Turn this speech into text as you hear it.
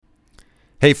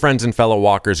Hey friends and fellow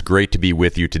walkers, great to be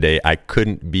with you today. I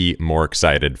couldn't be more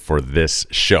excited for this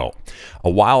show.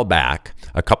 A while back,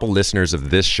 a couple listeners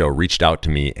of this show reached out to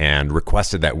me and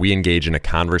requested that we engage in a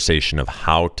conversation of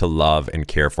how to love and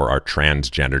care for our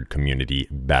transgendered community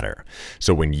better.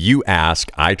 So when you ask,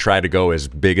 I try to go as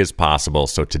big as possible.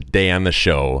 So today on the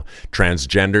show,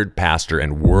 transgendered pastor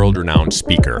and world-renowned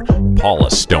speaker,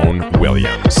 Paula Stone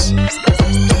Williams.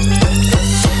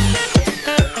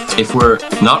 If we're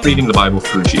not reading the Bible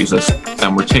through Jesus,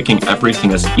 and we're taking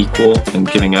everything as equal and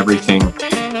giving everything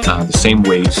the same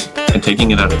weight and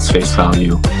taking it at its face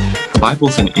value, the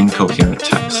Bible's an incoherent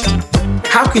text.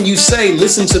 How can you say,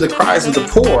 listen to the cries of the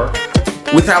poor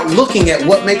without looking at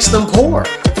what makes them poor?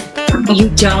 You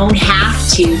don't have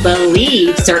to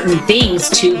believe certain things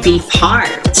to be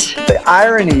part. The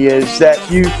irony is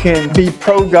that you can be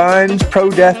pro-guns,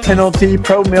 pro-death penalty,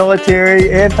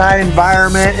 pro-military,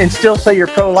 anti-environment, and still say you're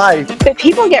pro-life. But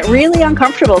people get really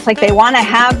uncomfortable. It's like they want to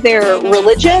have their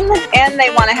religion and they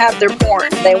want to have their porn.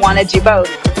 They want to do both.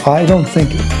 I don't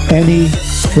think any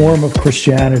form of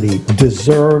Christianity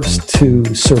deserves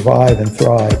to survive and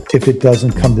thrive if it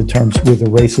doesn't come to terms with the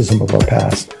racism of our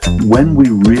past. When we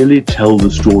really tell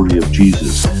the story of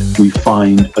Jesus, we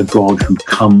find a God who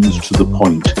comes to the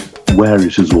point where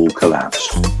it has all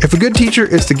collapsed. If a good teacher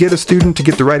is to get a student to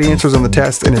get the right answers on the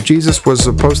test, and if Jesus was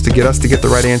supposed to get us to get the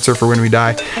right answer for when we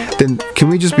die, then can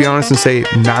we just be honest and say,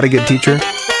 not a good teacher?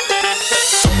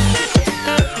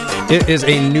 It is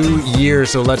a new year,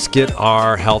 so let's get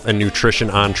our health and nutrition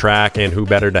on track, and who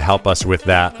better to help us with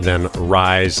that than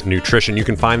Rise Nutrition. You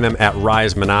can find them at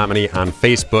Rise Menominee on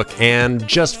Facebook, and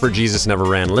just for Jesus Never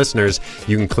Ran listeners,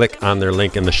 you can click on their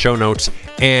link in the show notes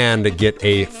and get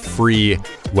a free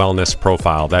wellness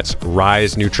profile. That's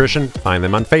Rise Nutrition. Find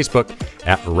them on Facebook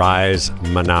at Rise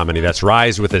Menominee. That's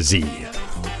Rise with a Z.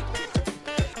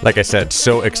 Like I said,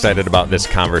 so excited about this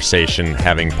conversation,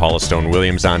 having Paula Stone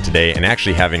Williams on today and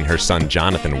actually having her son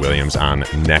Jonathan Williams on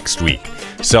next week.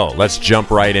 So let's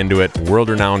jump right into it.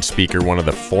 World-renowned speaker, one of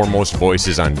the foremost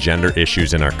voices on gender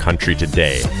issues in our country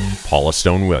today, Paula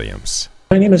Stone Williams.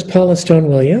 My name is Paula Stone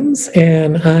Williams,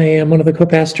 and I am one of the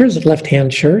co-pastors at Left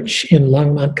Hand Church in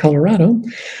Longmont, Colorado.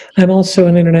 I'm also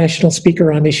an international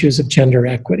speaker on issues of gender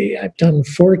equity. I've done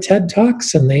 4 TED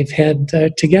Talks, and they've had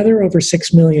together over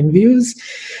 6 million views.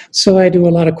 So I do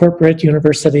a lot of corporate,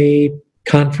 university,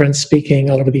 conference speaking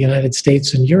all over the United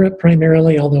States and Europe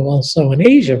primarily, although also in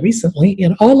Asia recently.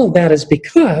 And all of that is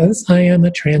because I am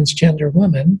a transgender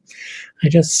woman. I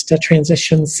just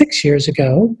transitioned 6 years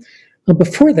ago.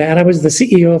 Before that, I was the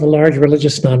CEO of a large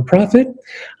religious nonprofit.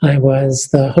 I was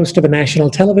the host of a national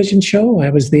television show.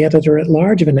 I was the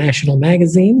editor-at-large of a national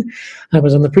magazine. I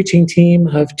was on the preaching team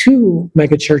of 2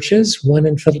 megachurches, one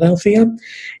in Philadelphia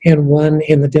and one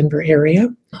in the Denver area.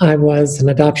 I was an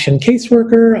adoption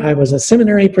caseworker. I was a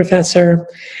seminary professor,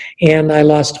 and I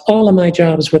lost all of my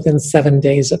jobs within 7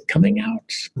 days of coming out.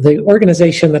 The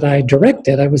organization that I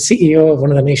directed, I was CEO of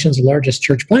one of the nation's largest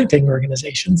church planting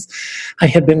organizations. I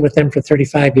had been with them for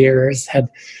 35 years, had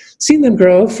seen them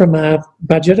grow from a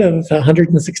budget of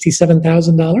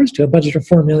 $167,000 to a budget of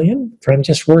 $4 million, from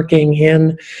just working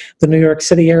in the New York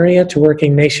City area to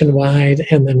working nationwide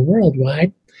and then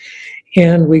worldwide.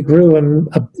 And we grew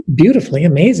beautifully,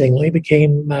 amazingly,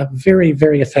 became very,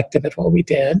 very effective at what we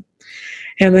did.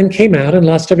 And then came out and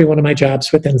lost every one of my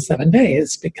jobs within 7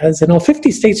 days, because in all 50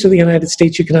 states of the United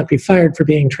States, you cannot be fired for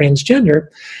being transgender.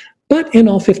 But in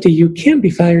all 50, you can be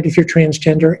fired if you're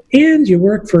transgender and you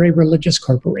work for a religious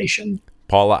corporation.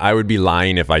 Paula, I would be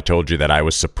lying if I told you that I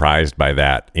was surprised by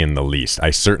that in the least. I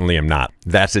certainly am not.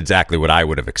 That's exactly what I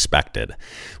would have expected.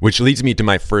 Which leads me to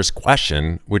my first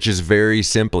question, which is very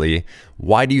simply,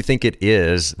 why do you think it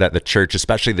is that the church,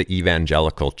 especially the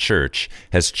evangelical church,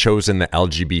 has chosen the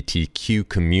LGBTQ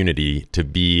community to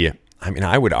be,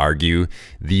 I would argue,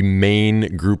 the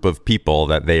main group of people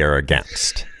that they are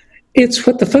against? It's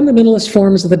what the fundamentalist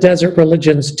forms of the desert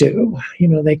religions do.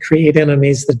 They create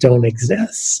enemies that don't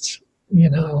exist.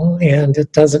 And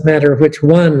it doesn't matter which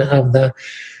one of the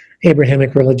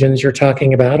Abrahamic religions you're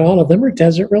talking about, all of them are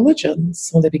desert religions.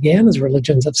 So they began as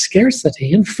religions of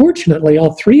scarcity. And fortunately,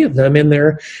 all 3 of them in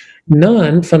their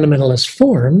non-fundamentalist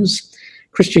forms,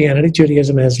 Christianity,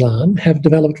 Judaism, Islam, have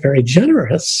developed very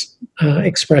generous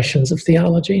expressions of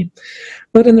theology.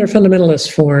 But in their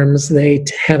fundamentalist forms, they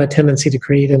have a tendency to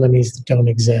create enemies that don't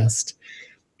exist.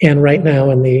 And right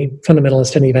now in the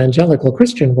fundamentalist and evangelical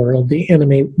Christian world, the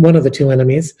enemy, one of the 2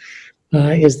 enemies,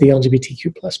 is the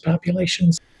LGBTQ plus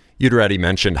populations. You'd already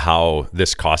mentioned how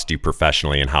this cost you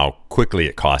professionally and how quickly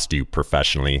it cost you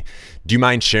professionally. Do you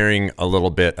mind sharing a little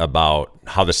bit about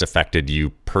how this affected you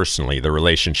personally, the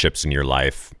relationships in your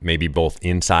life, maybe both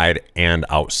inside and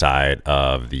outside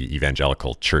of the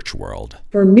evangelical church world?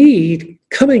 For me,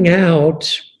 coming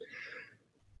out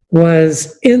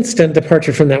was instant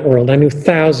departure from that world. I knew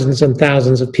thousands and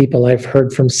thousands of people. I've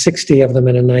heard from 60 of them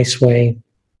in a nice way.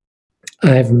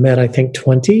 I've met, I think,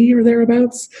 20 or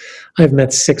thereabouts. I've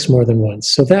met 6 more than once.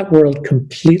 So that world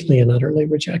completely and utterly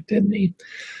rejected me.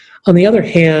 On the other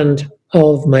hand,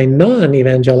 of my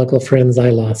non-evangelical friends,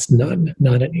 I lost none,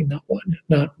 not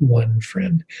one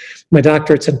friend. My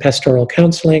doctorate's in pastoral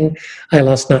counseling. I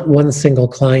lost not one single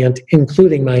client,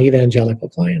 including my evangelical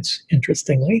clients,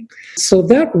 interestingly. So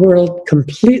that world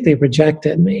completely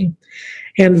rejected me.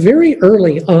 And very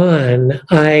early on,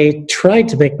 I tried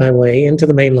to make my way into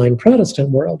the mainline Protestant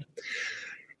world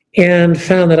and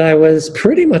found that I was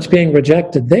pretty much being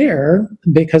rejected there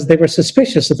because they were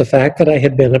suspicious of the fact that I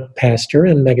had been a pastor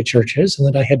in megachurches and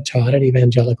that I had taught at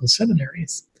evangelical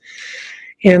seminaries.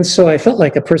 And so I felt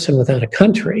like a person without a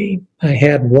country. I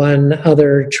had one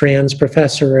other trans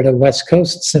professor at a West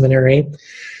Coast seminary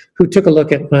who took a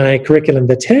look at my curriculum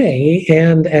vitae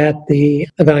and at the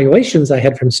evaluations I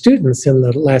had from students in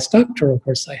the last doctoral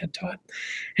course I had taught.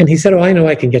 And he said, "Oh, I know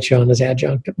I can get you on as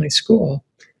adjunct at my school."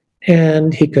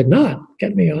 And he could not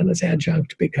get me on as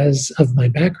adjunct because of my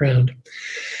background.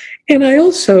 And I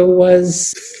also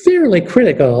was fairly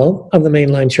critical of the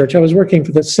mainline church. I was working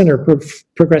for the Center for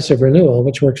Progressive Renewal,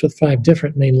 which works with 5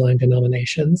 different mainline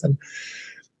denominations. And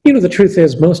the truth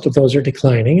is most of those are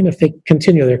declining, and if they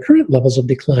continue their current levels of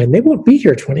decline, they won't be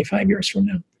here 25 years from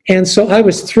now. And so I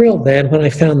was thrilled then when I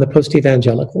found the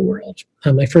post-evangelical world.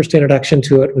 My first introduction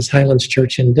to it was Highlands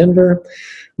Church in Denver,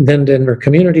 then Denver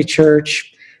Community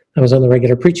Church. I was on the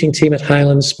regular preaching team at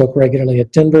Highlands, spoke regularly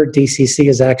at Denver. DCC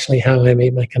is actually how I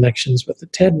made my connections with the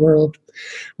TED world.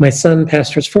 My son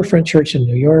pastors Forefront Church in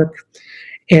New York,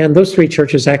 and those 3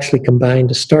 churches actually combined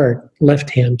to start Left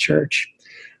Hand Church.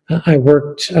 I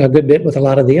worked a good bit with a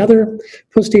lot of the other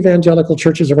post-evangelical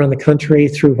churches around the country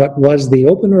through what was the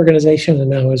Open organization and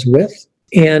now is WITH,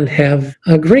 and have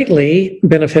greatly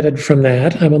benefited from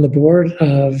that. I'm on the board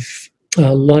of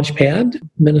Launchpad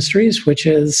Ministries, which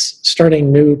is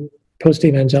starting new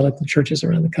post-evangelical churches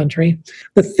around the country.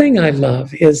 The thing I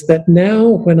love is that now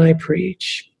when I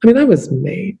preach, I was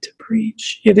made to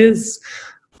preach. It has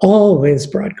always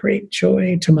brought great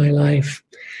joy to my life.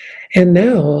 And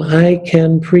now I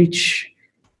can preach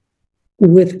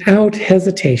without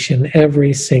hesitation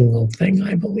every single thing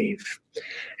I believe.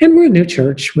 And we're a new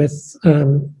church with,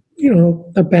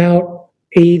 about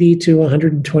 80 to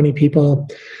 120 people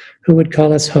who would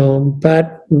call us home.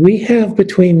 But we have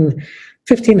between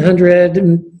 1,500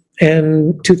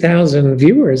 and 2,000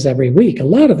 viewers every week. A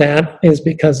lot of that is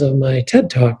because of my TED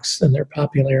Talks and their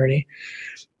popularity.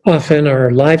 Often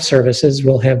our live services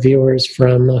will have viewers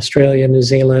from Australia, New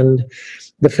Zealand,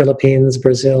 the Philippines,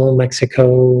 Brazil,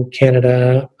 Mexico,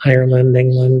 Canada, Ireland,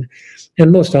 England,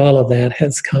 and most all of that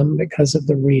has come because of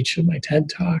the reach of my TED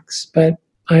Talks. But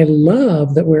I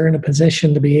love that we're in a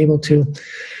position to be able to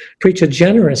preach a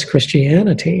generous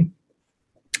Christianity.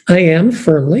 I am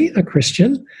firmly a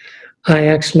Christian. I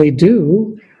actually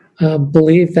do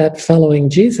believe that following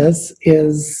Jesus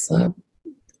is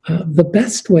the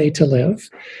best way to live.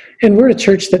 And we're a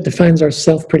church that defines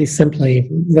ourselves pretty simply,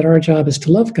 that our job is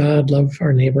to love God, love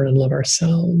our neighbor, and love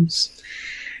ourselves.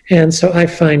 And so I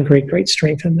find great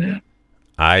strength in that.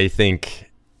 I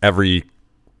think every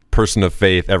person of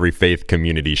faith, every faith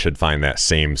community should find that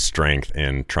same strength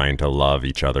in trying to love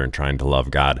each other and trying to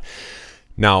love God.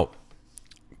 Now,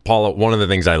 Paula, one of the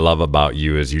things I love about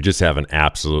you is you just have an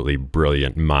absolutely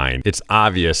brilliant mind. It's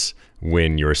obvious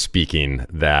when you're speaking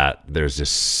that there's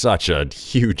just such a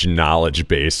huge knowledge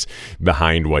base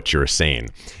behind what you're saying.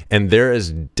 And there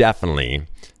is definitely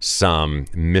some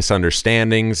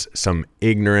misunderstandings, some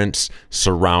ignorance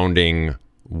surrounding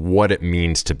what it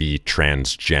means to be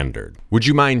transgendered. Would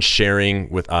you mind sharing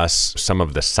with us some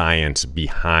of the science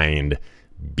behind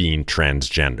being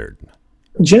transgendered?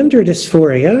 Gender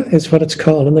dysphoria is what it's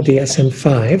called in the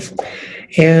DSM-5,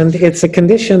 and it's a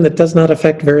condition that does not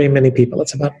affect very many people.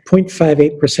 It's about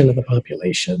 0.58% of the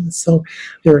population, so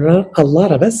there are not a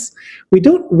lot of us. We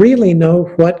don't really know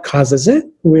what causes it.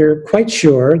 We're quite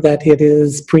sure that it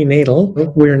is prenatal.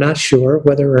 We're not sure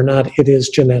whether or not it is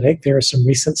genetic. There are some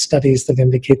recent studies that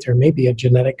indicate there may be a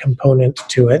genetic component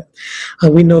to it.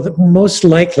 We know that most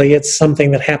likely it's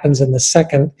something that happens in the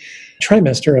second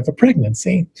trimester of a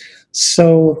pregnancy.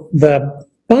 So the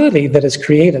body that is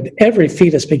created, every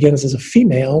fetus begins as a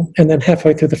female, and then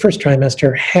halfway through the first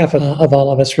trimester, half of all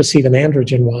of us receive an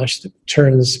androgen wash that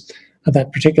turns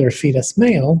that particular fetus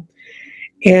male.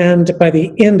 And by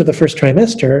the end of the first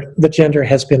trimester, the gender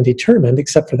has been determined,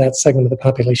 except for that segment of the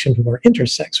population who are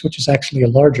intersex, which is actually a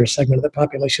larger segment of the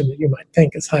population that you might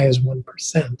think, as high as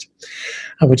 1%,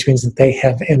 which means that they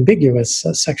have ambiguous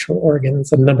sexual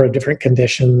organs, a number of different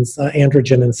conditions,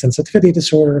 androgen insensitivity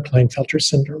disorder, Klinefelter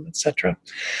syndrome, etc.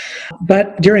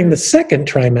 But during the second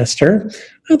trimester,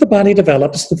 the body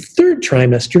develops. The third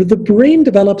trimester, the brain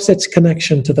develops its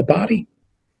connection to the body.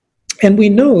 And we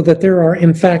know that there are,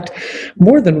 in fact,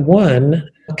 more than one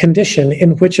condition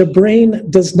in which a brain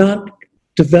does not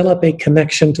develop a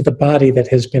connection to the body that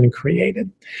has been created.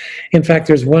 In fact,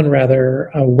 there's one rather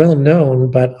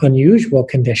well-known but unusual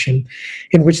condition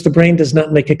in which the brain does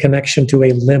not make a connection to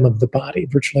a limb of the body.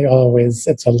 Virtually always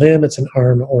it's a limb, it's an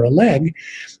arm, or a leg.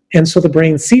 And so the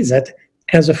brain sees it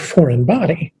as a foreign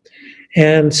body.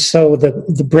 And so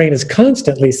the brain is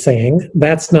constantly saying,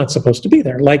 that's not supposed to be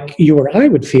there. Like you or I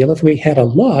would feel if we had a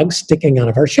log sticking out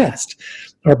of our chest.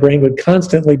 Our brain would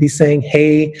constantly be saying,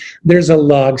 hey, there's a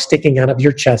log sticking out of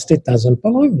your chest. It doesn't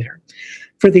belong there.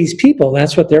 For these people,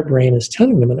 that's what their brain is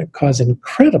telling them, and it causes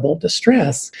incredible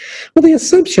distress. Well, the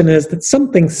assumption is that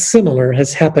something similar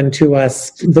has happened to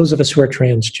us, those of us who are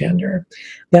transgender,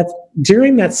 that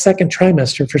during that second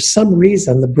trimester, for some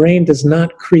reason, the brain does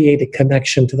not create a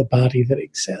connection to the body that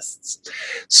exists.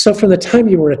 So from the time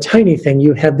you were a tiny thing,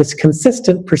 you have this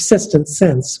consistent, persistent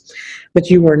sense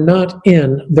that you are not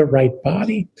in the right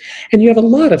body. And you have a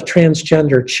lot of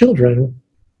transgender children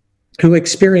who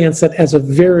experience it as a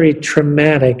very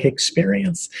traumatic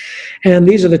experience. And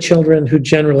these are the children who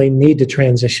generally need to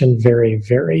transition very,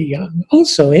 very young.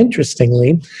 Also,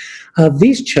 interestingly,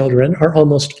 these children are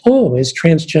almost always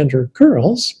transgender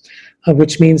girls,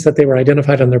 which means that they were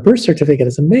identified on their birth certificate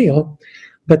as a male,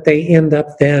 but they end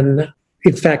up then.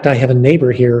 In fact, I have a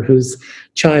neighbor here whose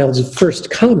child's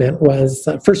first comment was,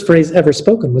 first phrase ever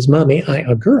spoken was, "Mommy, I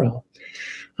a girl."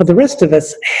 The rest of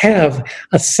us have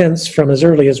a sense from as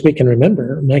early as we can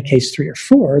remember, in my case 3 or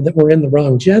 4, that we're in the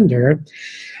wrong gender,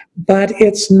 but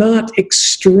it's not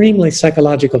extremely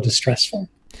psychological distressful.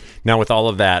 Now, with all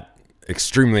of that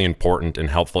extremely important and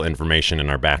helpful information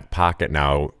in our back pocket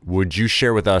now, would you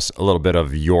share with us a little bit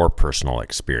of your personal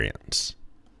experience?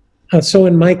 So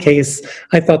in my case,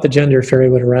 I thought the gender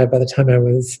fairy would arrive by the time I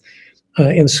was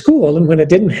in school, and when it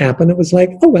didn't happen, it was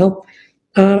like, oh, well,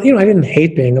 I didn't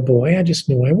hate being a boy. I just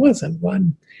knew I wasn't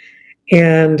one.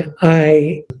 And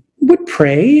I would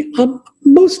pray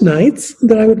most nights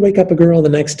that I would wake up a girl the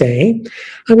next day.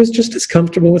 I was just as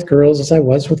comfortable with girls as I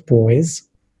was with boys.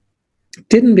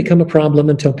 Didn't become a problem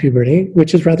until puberty,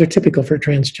 which is rather typical for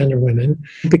transgender women,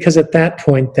 because at that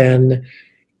point, then,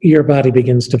 your body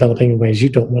begins developing in ways you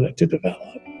don't want it to develop.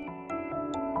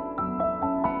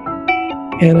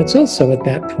 And it's also at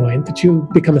that point that you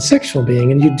become a sexual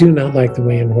being, and you do not like the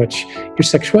way in which your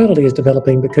sexuality is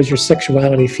developing, because your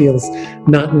sexuality feels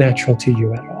not natural to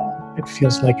you at all. It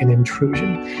feels like an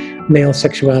intrusion. Male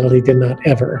sexuality did not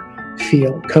ever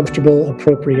feel comfortable,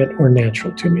 appropriate, or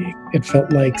natural to me. It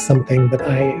felt like something that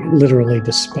I literally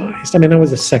despised. I mean, I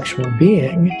was a sexual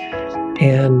being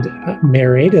and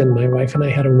married, and my wife and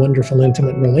I had a wonderful,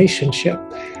 intimate relationship,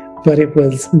 but it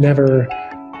was never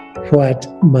what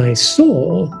my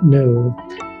soul knew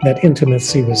that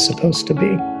intimacy was supposed to be.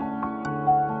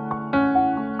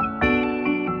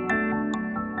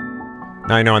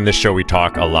 Now, I know on this show we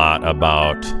talk a lot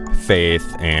about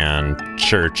faith and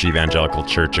church, evangelical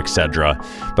church, etc.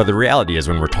 But the reality is,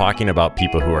 when we're talking about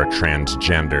people who are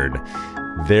transgendered,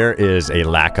 there is a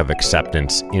lack of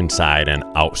acceptance inside and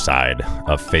outside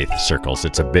of faith circles.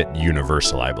 It's a bit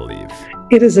universal, I believe.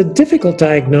 It is a difficult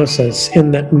diagnosis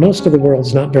in that most of the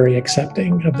world's not very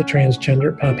accepting of the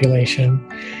transgender population.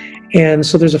 And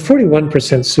so there's a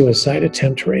 41% suicide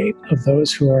attempt rate of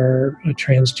those who are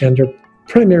transgender,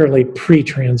 primarily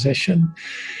pre-transition.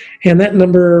 And that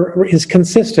number is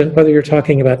consistent whether you're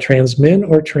talking about trans men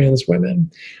or trans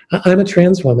women. I'm a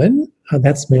trans woman.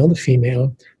 That's male to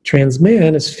female. Trans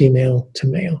man is female to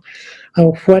male.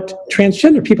 What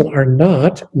transgender people are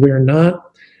not, we're not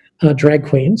drag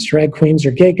queens. Drag queens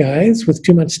are gay guys with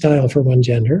too much style for one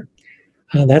gender.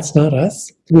 That's not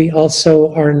us. We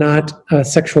also are not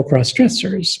sexual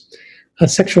cross-dressers.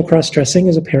 Sexual cross-dressing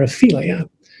is a paraphilia.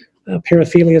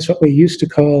 Paraphilia is what we used to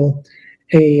call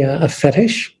a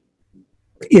fetish.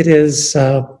 It is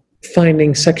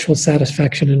finding sexual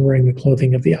satisfaction in wearing the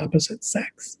clothing of the opposite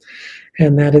sex.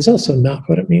 And that is also not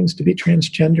what it means to be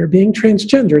transgender. Being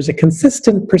transgender is a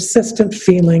consistent, persistent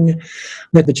feeling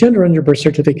that the gender on your birth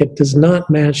certificate does not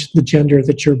match the gender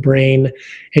that your brain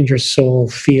and your soul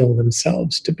feel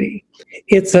themselves to be.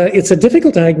 It's a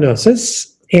difficult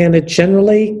diagnosis, and it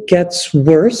generally gets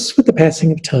worse with the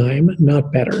passing of time,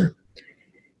 not better.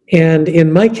 And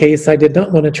in my case, I did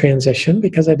not want to transition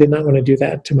because I did not want to do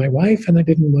that to my wife, and I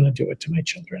didn't want to do it to my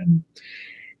children.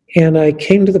 And I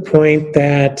came to the point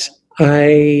that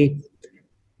I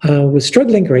was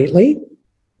struggling greatly.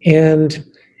 And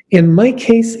in my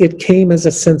case, it came as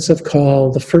a sense of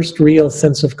call, the first real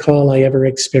sense of call I ever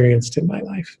experienced in my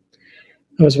life.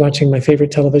 I was watching my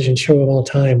favorite television show of all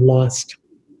time, Lost.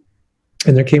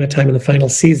 And there came a time in the final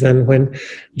season when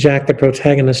Jack, the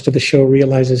protagonist of the show,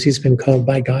 realizes he's been called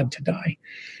by God to die.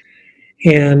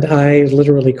 And I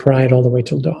literally cried all the way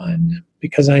till dawn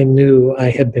because I knew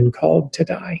I had been called to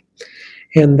die.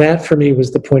 And that for me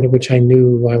was the point at which I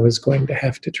knew I was going to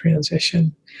have to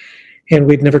transition. And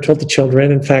we'd never told the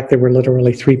children. In fact, there were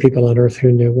literally 3 people on earth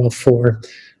who knew, well, 4.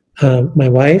 My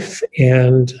wife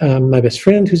and my best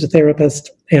friend, who's a therapist,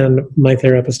 and my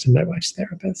therapist and my wife's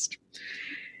therapist.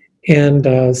 And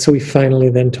so we finally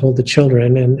then told the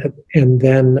children, and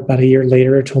then about a year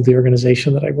later told the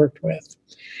organization that I worked with.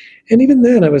 And even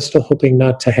then I was still hoping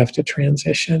not to have to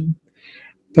transition.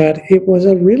 But it was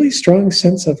a really strong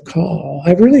sense of call.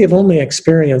 I really have only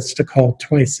experienced a call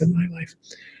twice in my life.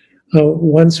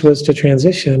 Once was to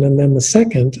transition, and then the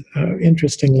second,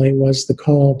 interestingly, was the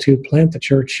call to plant the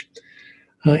church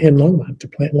in Longmont, to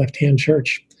plant Left Hand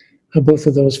Church. Both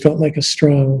of those felt like a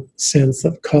strong sense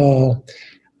of call.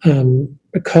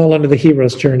 A call under the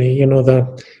hero's journey. You know,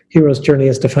 the hero's journey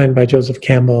is defined by Joseph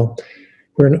Campbell,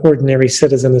 where an ordinary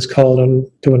citizen is called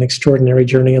on to an extraordinary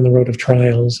journey on the road of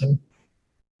trials. And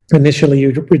initially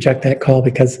you reject that call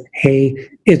because, hey,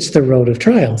 it's the road of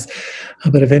trials.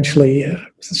 But eventually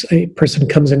a person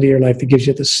comes into your life that gives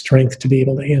you the strength to be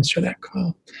able to answer that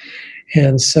call.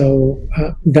 And so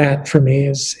that for me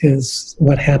is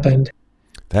what happened.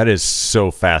 That is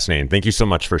so fascinating. Thank you so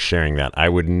much for sharing that. I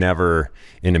would never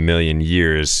in a million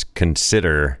years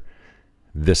consider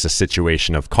this a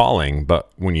situation of calling,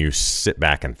 but when you sit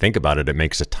back and think about it, it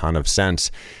makes a ton of sense.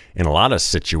 In a lot of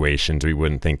situations, we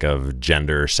wouldn't think of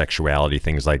gender, sexuality,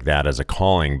 things like that as a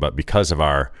calling, but because of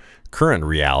our current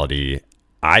reality,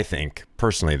 I think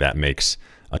personally that makes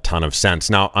a ton of sense.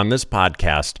 Now, on this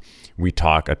podcast, we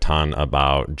talk a ton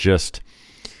about just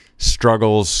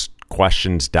struggles,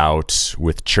 questions, doubts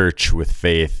with church, with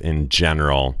faith in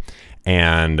general.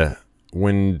 And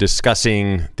when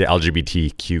discussing the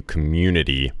LGBTQ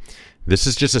community, this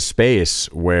is just a space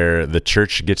where the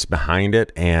church gets behind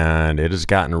it, and it has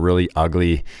gotten really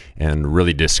ugly and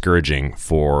really discouraging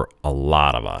for a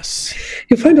lot of us.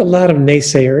 You find a lot of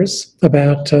naysayers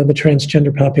about the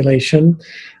transgender population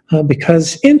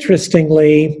because,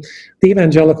 interestingly, the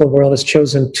evangelical world has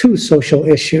chosen 2 social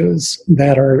issues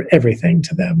that are everything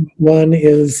to them. One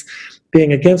is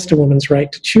being against a woman's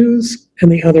right to choose, and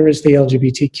the other is the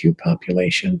LGBTQ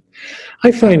population.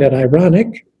 I find it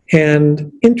ironic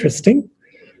and interesting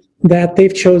that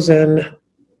they've chosen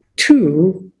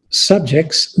 2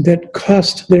 subjects that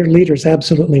cost their leaders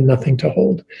absolutely nothing to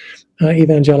hold.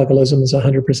 Evangelicalism is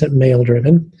 100%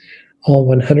 male-driven. All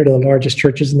 100 of the largest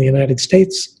churches in the United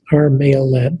States are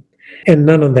male-led. And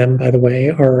none of them, by the way,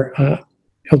 are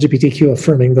LGBTQ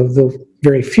affirming, though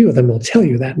very few of them will tell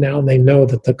you that now, and they know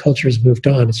that the culture has moved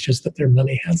on. It's just that their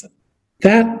money hasn't.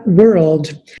 That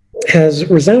world has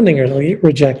resoundingly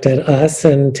rejected us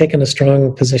and taken a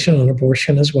strong position on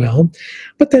abortion as well.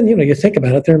 But then, you think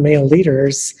about it, they're male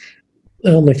leaders.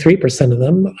 Only 3% of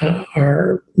them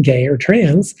are gay or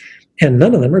trans, and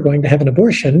none of them are going to have an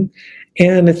abortion.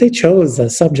 And if they chose a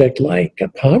subject like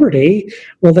poverty,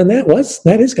 well, then that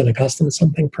is going to cost them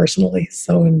something personally.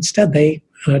 So instead, they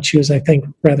choose, I think,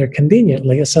 rather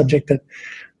conveniently, a subject that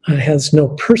has no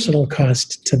personal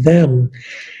cost to them.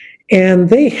 And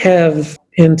they have,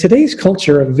 in today's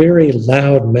culture, a very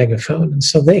loud megaphone. And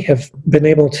so they have been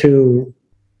able to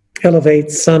elevate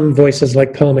some voices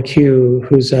like Paul McHugh,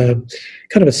 who's a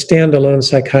kind of a standalone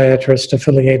psychiatrist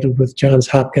affiliated with Johns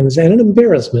Hopkins, and an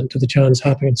embarrassment to the Johns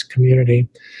Hopkins community,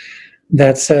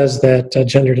 that says that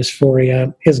gender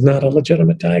dysphoria is not a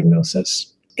legitimate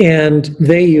diagnosis. And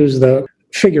they use the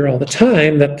figure all the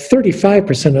time that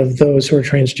 35% of those who are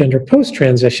transgender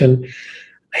post-transition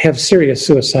have serious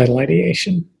suicidal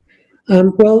ideation.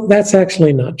 Well, that's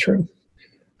actually not true.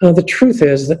 The truth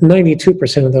is that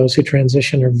 92% of those who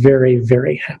transition are very,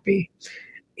 very happy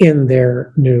in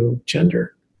their new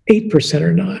gender. 8%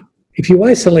 are not. If you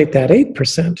isolate that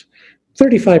 8%,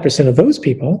 35% of those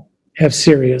people have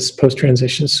serious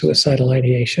post-transition suicidal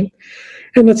ideation.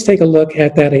 And let's take a look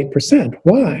at that 8%.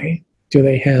 Why do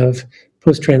they have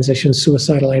post-transition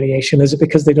suicidal ideation? Is it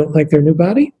because they don't like their new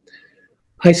body?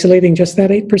 Isolating just that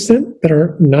 8% that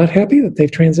are not happy that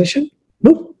they've transitioned?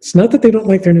 Nope, it's not that they don't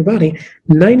like their new body.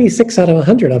 96 out of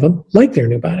 100 of them like their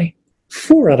new body.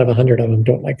 4 out of 100 of them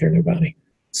don't like their new body.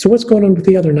 So what's going on with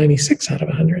the other 96 out of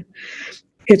 100?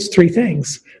 It's 3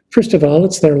 things. First of all,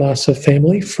 it's their loss of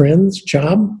family, friends,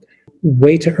 job,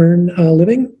 way to earn a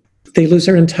living. They lose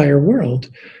their entire world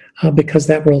because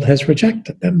that world has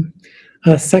rejected them.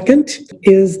 Second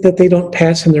is that they don't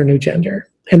pass in their new gender.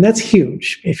 And that's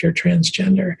huge if you're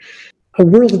transgender. A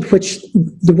world in which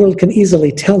the world can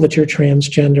easily tell that you're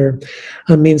transgender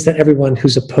means that everyone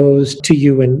who's opposed to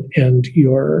you and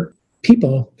your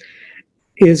people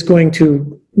is going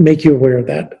to make you aware of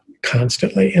that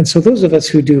constantly. And so those of us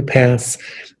who do pass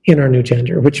in our new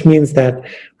gender, which means that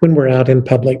when we're out in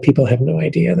public, people have no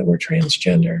idea that we're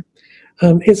transgender.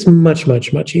 It's much,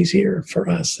 much, much easier for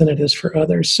us than it is for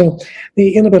others. So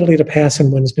the inability to pass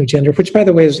in one's new gender, which, by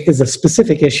the way, is a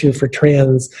specific issue for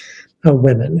trans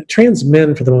women. Trans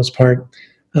men, for the most part,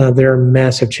 there are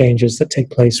massive changes that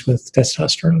take place with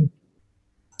testosterone.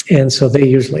 And so they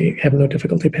usually have no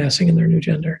difficulty passing in their new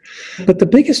gender. But the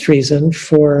biggest reason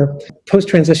for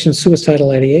post-transition suicidal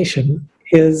ideation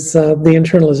is the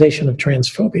internalization of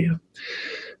transphobia.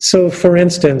 So, for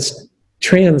instance,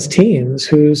 trans teens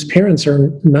whose parents are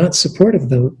not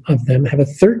supportive of them have a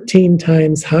 13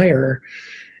 times higher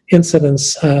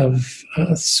incidence of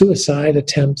suicide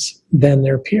attempts than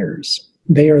their peers.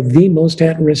 They are the most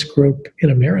at-risk group in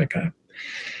America.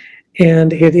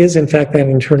 And it is, in fact, that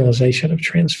internalization of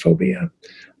transphobia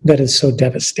that is so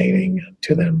devastating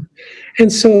to them.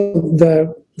 And so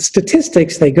the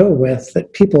statistics they go with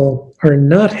that people are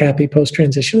not happy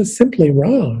post-transition is simply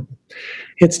wrong.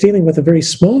 It's dealing with a very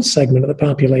small segment of the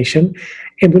population.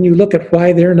 And when you look at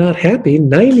why they're not happy,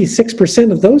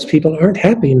 96% of those people aren't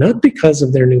happy, not because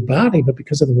of their new body, but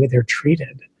because of the way they're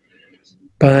treated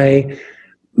by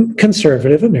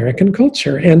conservative American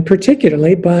culture, and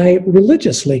particularly by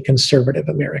religiously conservative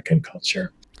American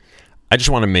culture. I just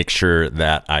want to make sure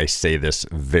that I say this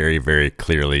very, very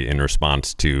clearly in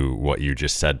response to what you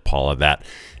just said, Paula, that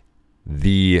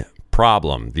the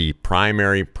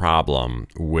primary problem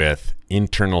with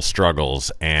internal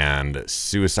struggles and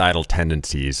suicidal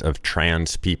tendencies of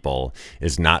trans people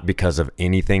is not because of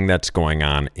anything that's going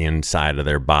on inside of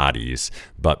their bodies,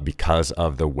 but because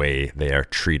of the way they are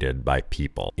treated by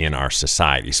people in our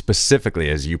society. Specifically,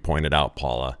 as you pointed out,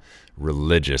 Paula,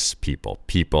 religious people,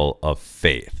 people of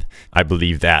faith. I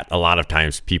believe that a lot of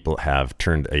times people have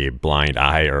turned a blind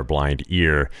eye or a blind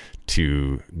ear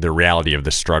to the reality of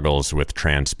the struggles with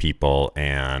trans people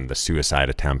and the suicide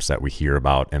attempts that we hear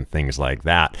about and things like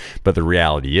that. But the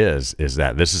reality is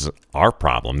that this is our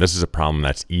problem. This is a problem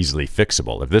that's easily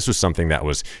fixable. If this was something that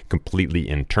was completely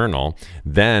internal,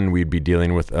 then we'd be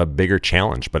dealing with a bigger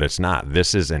challenge, but it's not.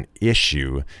 This is an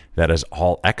issue that is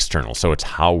all external. So it's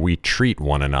how we treat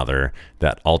one another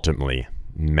that ultimately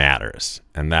matters.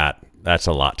 And that's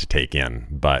a lot to take in,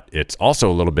 but it's also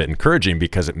a little bit encouraging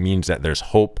because it means that there's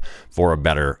hope for a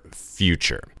better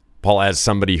future. Paul, as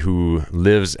somebody who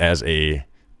lives as a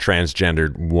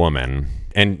transgendered woman,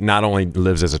 and not only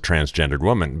lives as a transgendered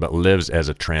woman, but lives as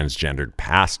a transgendered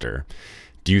pastor,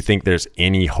 do you think there's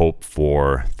any hope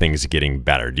for things getting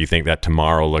better? Do you think that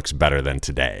tomorrow looks better than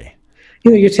today?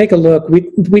 You take a look,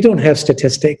 we don't have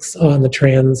statistics on the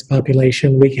trans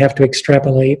population. We have to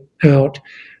extrapolate out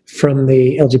from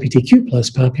the LGBTQ plus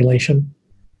population.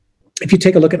 If you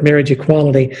take a look at marriage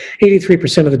equality,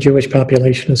 83% of the Jewish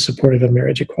population is supportive of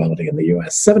marriage equality in the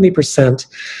U.S. 70%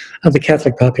 of the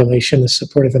Catholic population is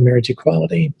supportive of marriage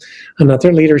equality. Not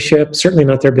their leadership, certainly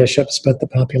not their bishops, but the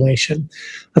population.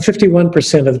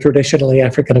 51% of the traditionally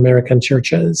African-American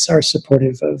churches are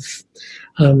supportive of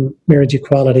marriage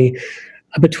equality.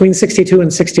 Between 62 and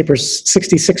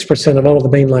 66% of all of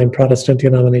the mainline Protestant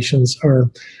denominations are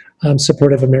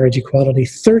supportive of marriage equality.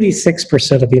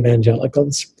 36% of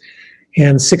evangelicals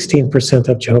and 16%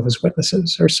 of Jehovah's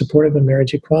Witnesses are supportive of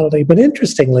marriage equality. But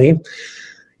interestingly,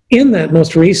 in that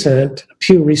most recent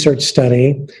Pew Research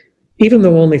study, even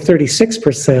though only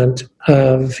 36%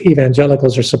 of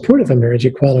evangelicals are supportive of marriage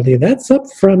equality, that's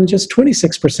up from just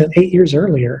 26% 8 years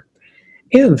earlier.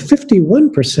 And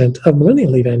 51% of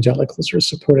millennial evangelicals are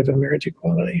supportive of marriage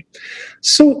equality.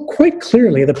 So quite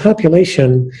clearly, the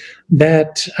population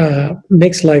that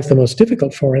makes life the most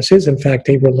difficult for us is, in fact,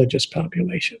 a religious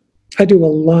population. I do a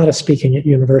lot of speaking at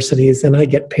universities, and I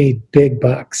get paid big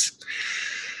bucks.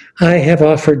 I have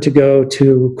offered to go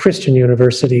to Christian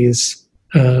universities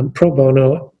pro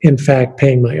bono, in fact,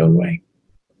 paying my own way.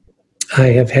 I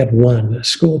have had one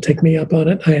school take me up on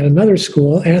it. I had another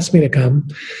school ask me to come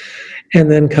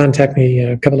and then contact me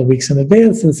a couple of weeks in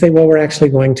advance and say, well, we're actually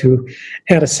going to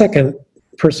add a second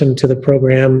person to the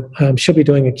program. She'll be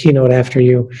doing a keynote after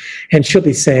you, and she'll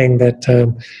be saying that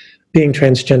being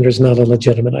transgender is not a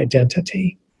legitimate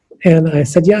identity. And I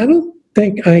said, yeah, I don't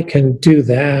think I can do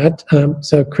that.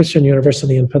 So Christian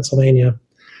University in Pennsylvania.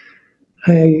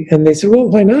 And they said, well,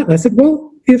 why not? And I said,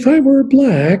 well, if I were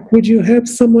Black, would you have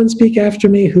someone speak after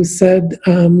me who said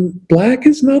Black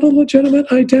is not a legitimate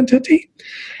identity?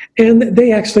 And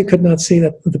they actually could not see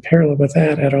the parallel with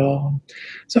that at all.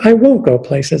 So I won't go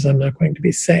places I'm not going to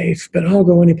be safe, but I'll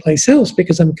go anyplace else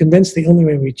because I'm convinced the only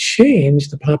way we change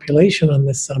the population on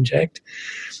this subject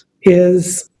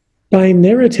is by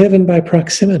narrative and by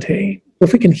proximity.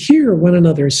 If we can hear one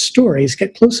another's stories,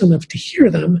 get close enough to hear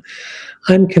them,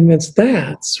 I'm convinced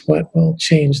that's what will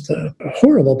change the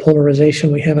horrible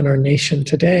polarization we have in our nation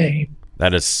today.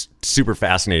 That is super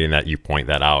fascinating that you point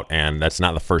that out. And that's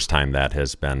not the first time that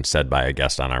has been said by a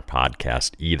guest on our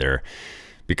podcast either,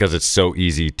 because it's so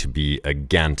easy to be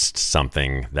against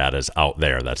something that is out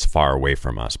there, that's far away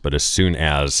from us. But as soon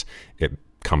as it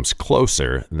comes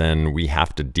closer, then we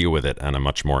have to deal with it on a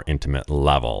much more intimate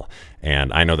level.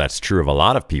 And I know that's true of a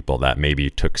lot of people that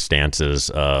maybe took stances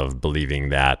of believing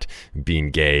that being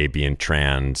gay, being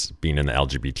trans, being in the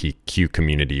LGBTQ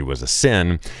community was a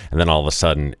sin. And then all of a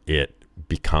sudden it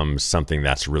becomes something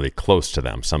that's really close to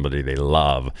them, somebody they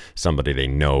love, somebody they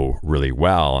know really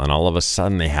well. And all of a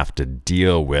sudden they have to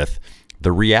deal with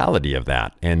the reality of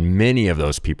that. And many of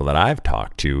those people that I've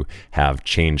talked to have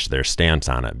changed their stance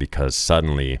on it because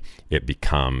suddenly it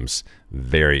becomes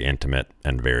very intimate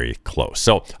and very close.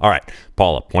 So, all right,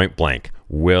 Paula, point blank,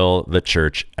 will the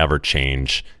church ever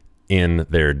change in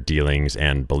their dealings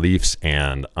and beliefs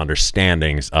and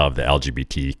understandings of the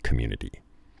LGBT community?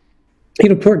 You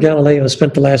know, poor Galileo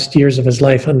spent the last years of his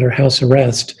life under house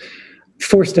arrest,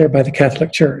 forced there by the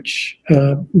Catholic Church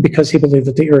because he believed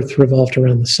that the earth revolved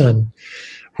around the sun.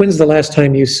 When's the last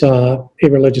time you saw a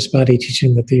religious body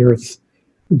teaching that the earth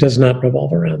does not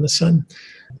revolve around the sun?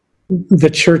 The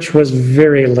church was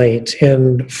very late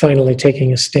in finally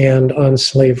taking a stand on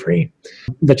slavery.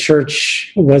 The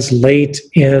church was late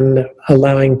in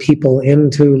allowing people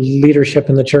into leadership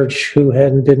in the church who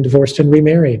had been divorced and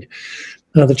remarried.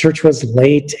 The church was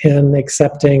late in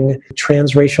accepting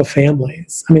transracial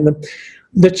families. I mean,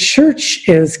 the church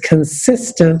is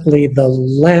consistently the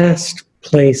last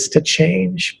place to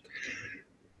change.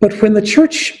 But when the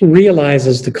church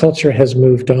realizes the culture has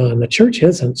moved on, the church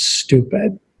isn't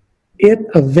stupid. It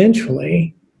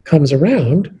eventually comes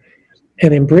around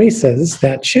and embraces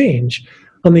that change.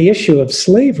 On the issue of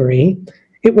slavery,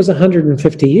 it was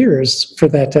 150 years for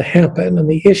that to happen. On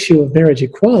the issue of marriage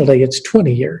equality, it's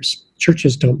 20 years.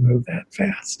 Churches don't move that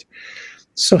fast.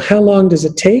 So how long does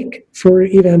it take for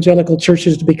evangelical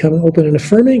churches to become open and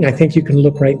affirming? I think you can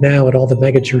look right now at all the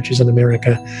mega churches in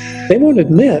America. They won't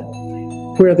admit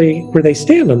where they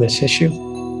stand on this issue.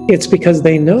 It's because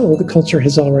they know the culture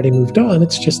has already moved on.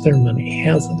 It's just their money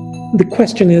hasn't. The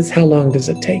question is, how long does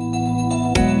it take?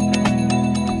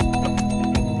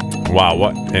 Wow,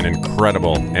 what an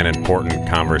incredible and important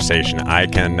conversation. I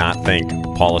cannot thank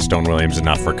Paula Stone Williams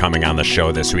enough for coming on the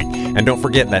show this week. And don't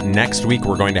forget that next week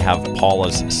we're going to have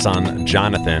Paula's son,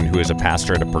 Jonathan, who is a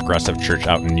pastor at a progressive church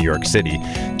out in New York City.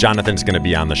 Jonathan's going to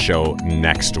be on the show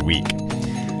next week.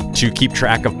 To keep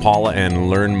track of Paula and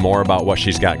learn more about what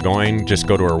she's got going, just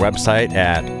go to her website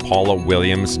at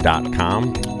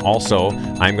paulawilliams.com. Also,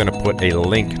 I'm going to put a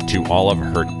link to all of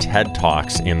her TED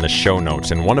Talks in the show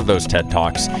notes. And one of those TED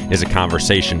Talks is a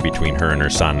conversation between her and her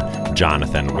son,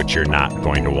 Jonathan, which you're not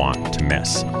going to want to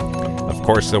miss. Of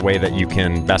course, the way that you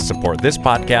can best support this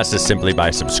podcast is simply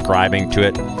by subscribing to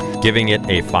it, giving it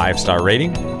a 5-star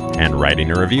rating, and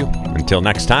writing a review. Until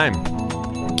next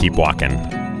time, keep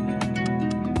walking.